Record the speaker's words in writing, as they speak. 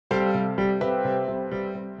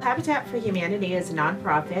Habitat for Humanity is a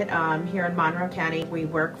nonprofit here in Monroe County. We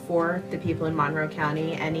work for the people in Monroe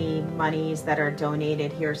County. Any monies that are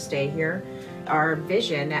donated here stay here. Our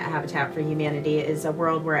vision at Habitat for Humanity is a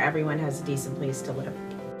world where everyone has a decent place to live.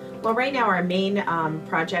 Well, right now our main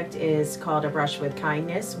project is called A Brush with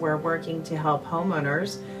Kindness. We're working to help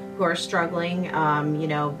homeowners who are struggling,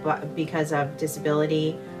 because of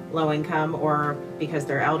disability, low income, or because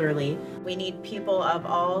they're elderly. We need people of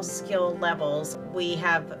all skill levels. We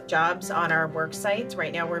have jobs on our work sites.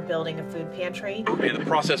 Right now we're building a food pantry. We're in the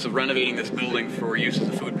process of renovating this building for use as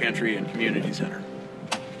a food pantry and community center.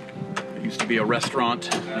 It used to be a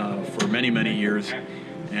restaurant for many, many years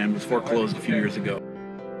and was foreclosed a few years ago.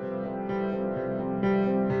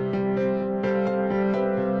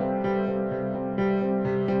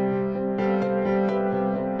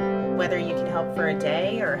 Whether you can help for a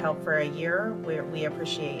day or help for a year, we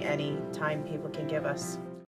appreciate any time people can give us.